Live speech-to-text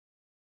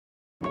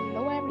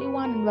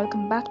everyone and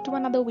welcome back to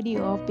another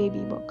video of Baby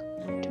Book.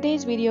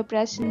 Today's video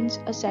presents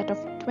a set of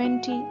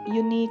 20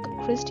 unique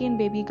Christian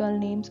baby girl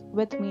names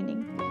with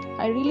meaning.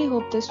 I really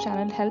hope this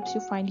channel helps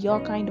you find your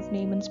kind of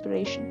name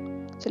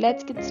inspiration. So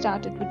let's get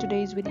started with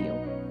today's video.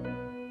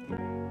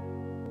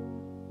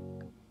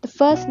 The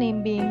first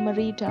name being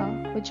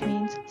Marita, which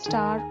means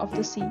star of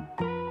the sea.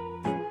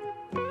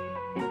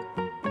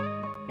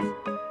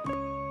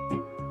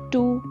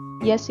 2.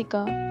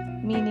 Jessica,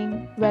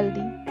 meaning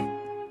wealthy.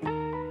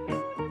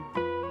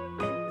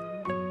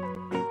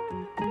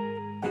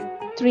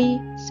 3.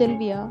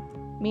 Sylvia,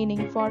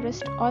 meaning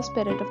forest or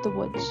spirit of the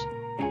woods.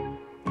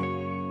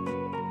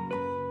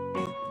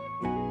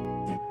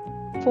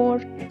 4.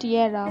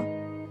 Tierra,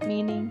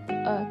 meaning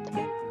earth.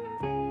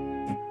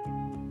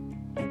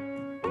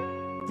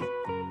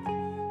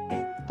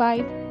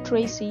 5.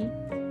 Tracy,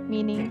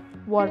 meaning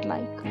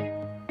warlike. 6.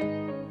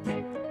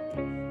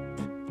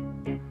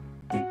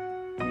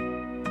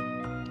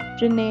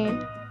 Renee,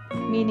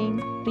 meaning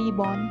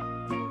reborn. 7.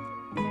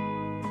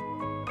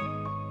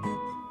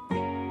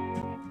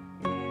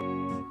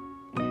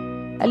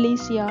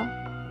 Alicia,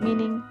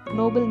 meaning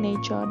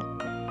noble-natured.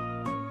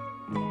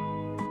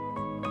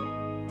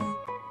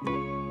 8.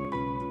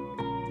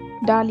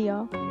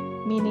 Dahlia,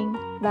 meaning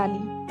valley.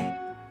 9.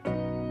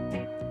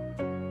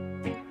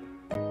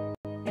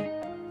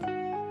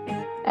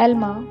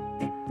 Elma,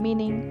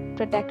 meaning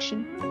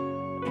protection. 10.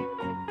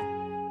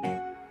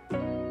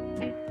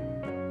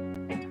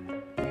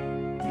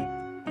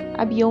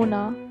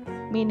 Abiona,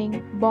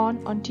 meaning born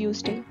on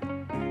Tuesday. 11.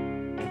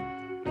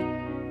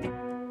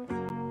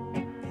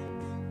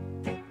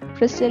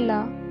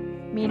 Priscilla,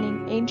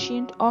 meaning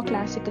ancient or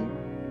classical.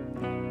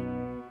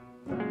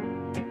 12.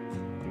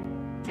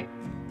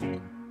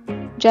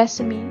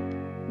 Jessamy,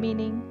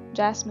 meaning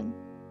jasmine.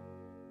 13.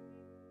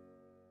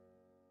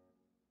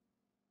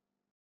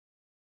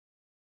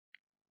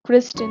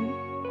 Christian,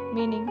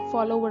 meaning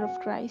follower of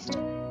Christ.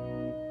 14.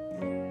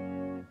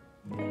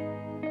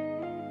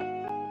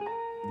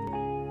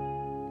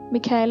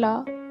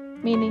 Michaela,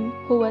 meaning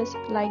who is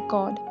like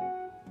God.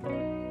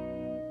 15.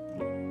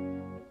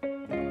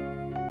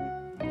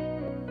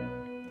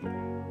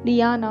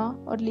 Liana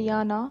or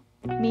Liana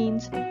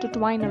means to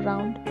twine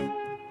around. 16.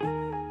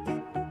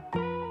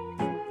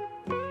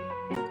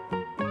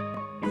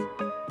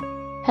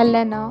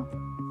 Helena,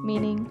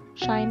 meaning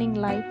shining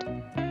light.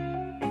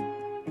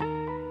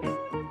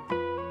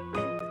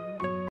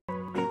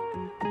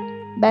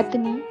 17.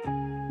 Bethany,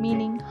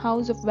 meaning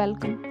house of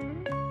welcome. 18.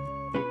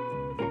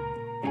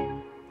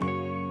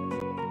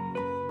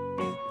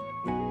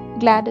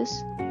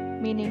 Gladys,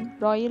 meaning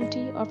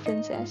royalty or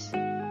princess.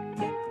 19.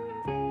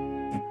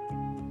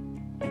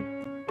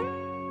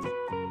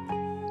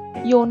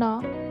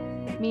 Yona,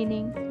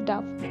 meaning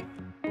dove. 20.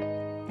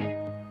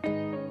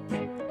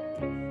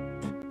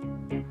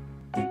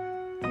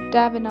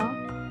 Davina,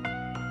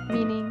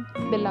 meaning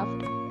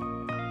beloved.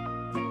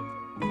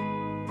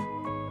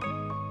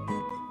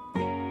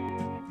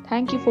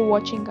 Thank you for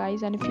watching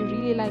guys, and if you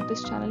really like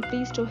this channel,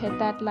 please do hit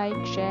that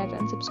like, share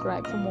and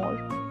subscribe for more.